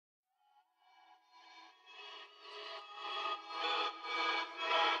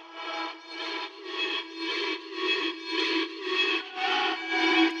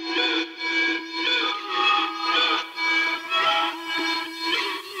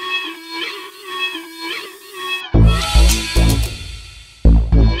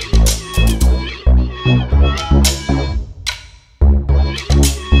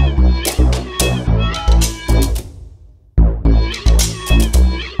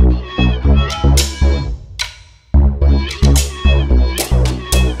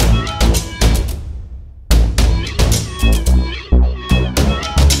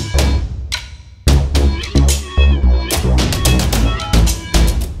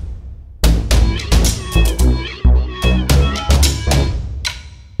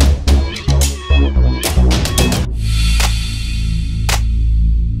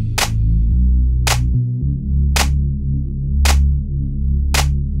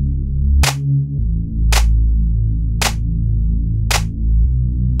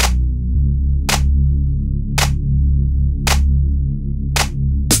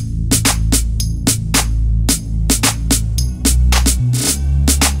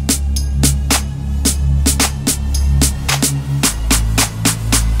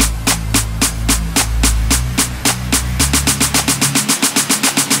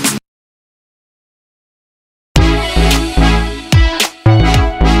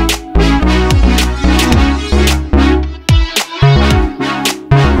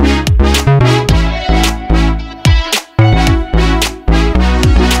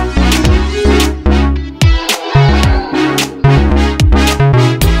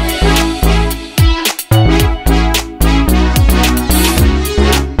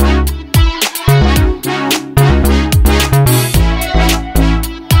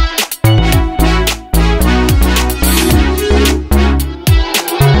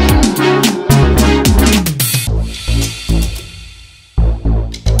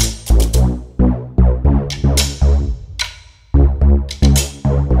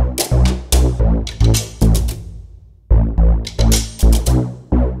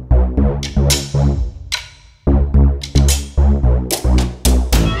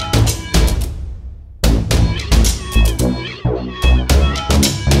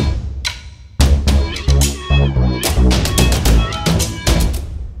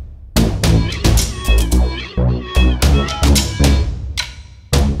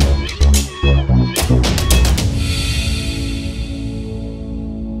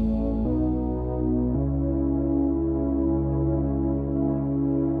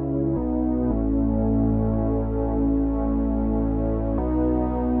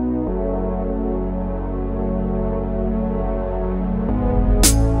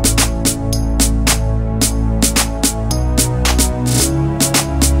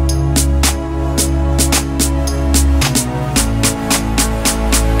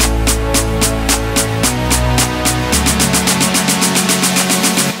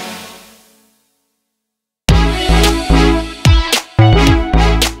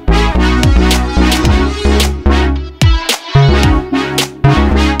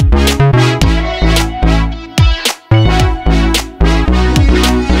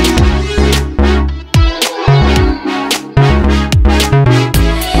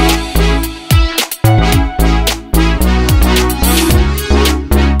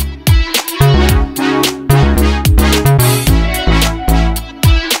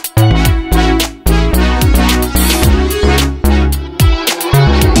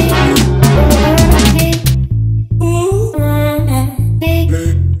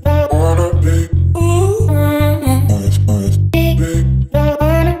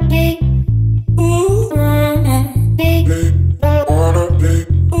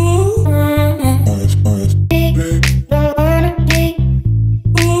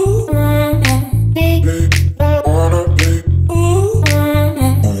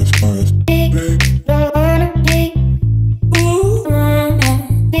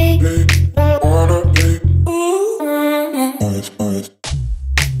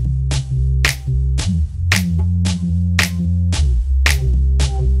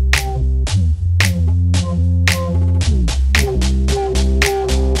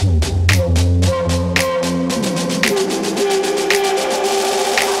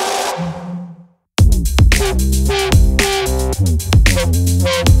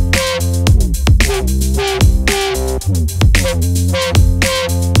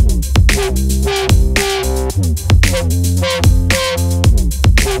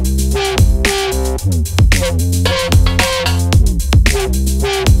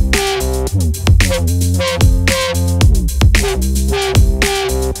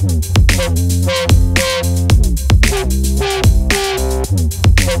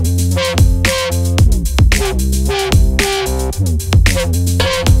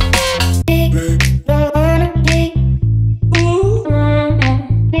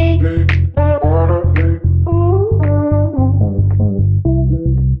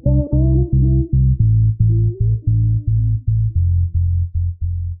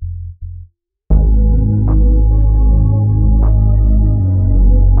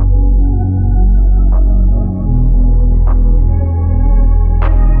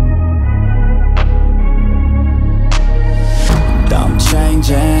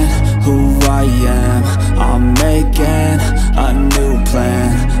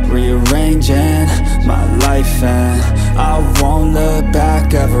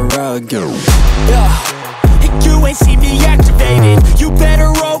again. You ain't see me activated. You better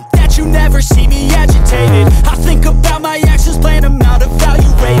hope that you never see me agitated. I think about my actions, plan them out,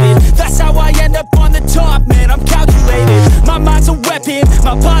 evaluated. That's how I end up on the top, man, I'm calculated. My mind's a weapon,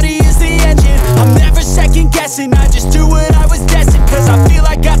 my body is the engine. I'm never second guessing, I just do what I was destined. Cause I feel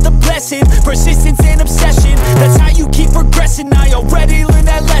I got the blessing, persistence and obsession. That's how you keep progressing, I already learned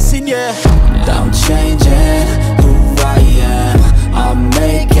that lesson, yeah. I'm changing who I am. I'm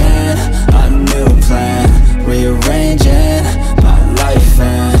making a new plan, rearranging my life,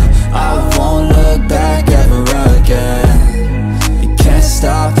 and I won't look back ever again. You can't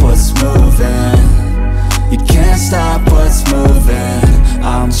stop what's moving. You can't stop what's moving.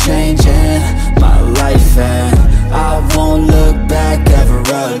 I'm changing my life, and I won't look back ever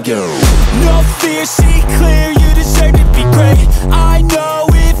again. No fear, see clear, you deserve to be great. I know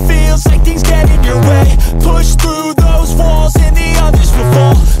it feels like things get in your way. Push through those walls and the others will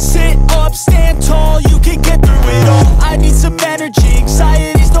fall. Sit up, stand tall, you can get through it all. I need some energy,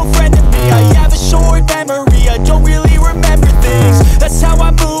 anxiety's no friend to me. I have a short memory, I don't really remember things. That's how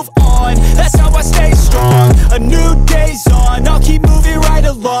I move on, that's how I stay strong. A new day's on, I'll keep moving right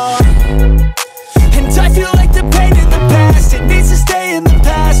along. And I feel like the pain in the past, it needs to stay in the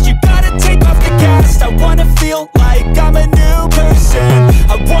past. You gotta take off the cast. I wanna feel like I'm a new person.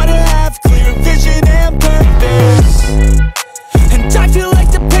 I wanna have clear vision and purpose. And I feel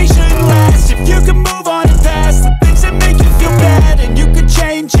like the pain shouldn't last. If you can move on and past the things that make you feel bad, and you can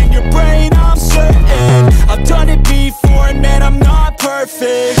change in your brain, I'm certain. I've done it before and man, I'm not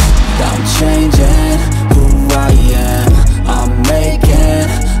perfect. I'm changing who I am. I'm making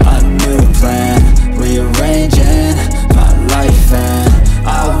a new plan, rearranging my life, and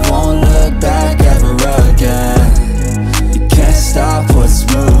I won't look back ever again. You can't stop what's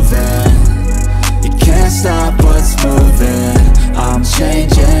moving. You can't stop what's moving. I'm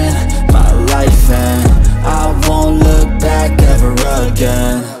changing my life, and I won't look back ever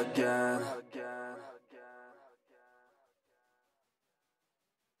again.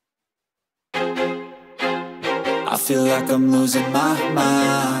 I feel like I'm losing my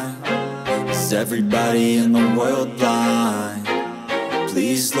mind. Is everybody in the world blind?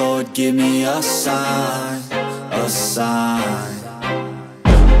 Please, Lord, give me a sign, a sign.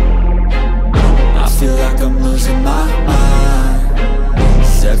 I feel like I'm losing my mind.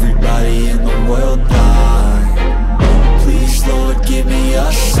 Is everybody in the world blind? Please, Lord, give me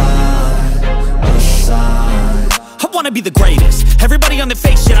a sign, a sign. I wanna be the greatest. Everybody on the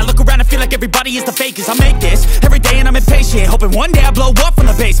fake shit. I look around and feel like everybody is the fakest. I make this every day and I'm impatient, hoping one day I blow up from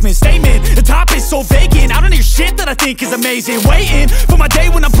the basement. Statement, the top is so vacant. I don't hear shit that I think is amazing. Waiting for my day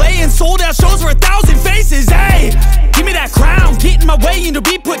when I'm playing sold out shows for 1,000 faces. Hey, give me that crown, get in my way and to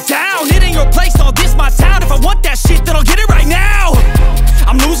be put down. It ain't your place, all this my town. If I want that shit, then I'll get it right now.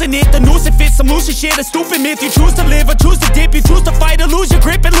 I'm losing it, the noose it fits. I'm losing shit, a stupid myth. You choose to live or choose to dip. You choose to fight or lose your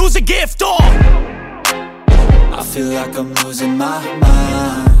grip and lose a gift. I feel like I'm losing my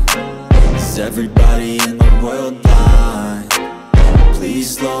mind. Is everybody in the world blind?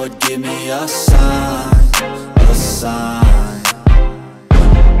 Please, Lord, give me a sign, a sign.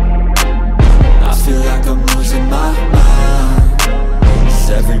 I feel like I'm losing my mind. Is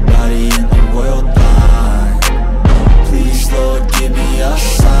everybody in the world blind? Please, Lord, give me a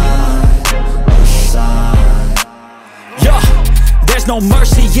sign, a sign. Yeah. There's no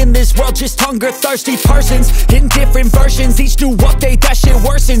mercy in this world, just hunger-thirsty persons in different versions. Each new update, that shit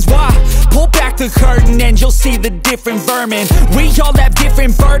worsens. Why? Pull back the curtain and you'll see the different vermin. We all have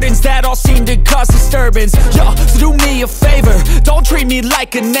different burdens that all seem to cause disturbance. Yo, so do me a favor, don't treat me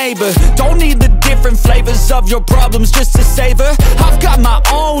like a neighbor. Don't need the different flavors of your problems just to savor. I've got my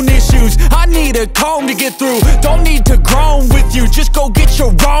own issues, I need a comb to get through. Don't need to groan with you, just go get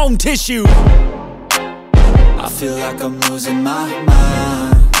your own tissue. I feel like I'm losing my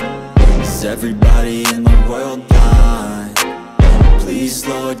mind. Is everybody in the world blind? Please,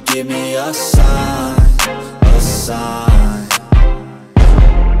 Lord, give me a sign, a sign.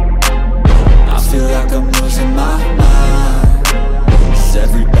 I feel like I'm losing my mind. Is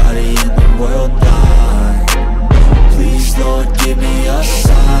everybody in the world blind? Please, Lord, give me a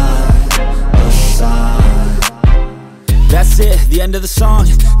sign, a sign. That's it, the end of the song.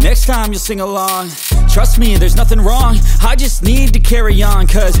 Next time you'll sing along. Trust me, there's nothing wrong. I just need to carry on,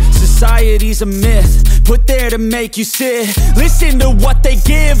 cause society's a myth put there to make you sit. Listen to what they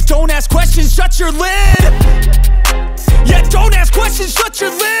give. Don't ask questions, shut your lid. Yeah, don't ask questions, shut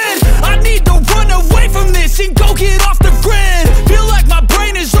your lid. I need to run away from this and go get off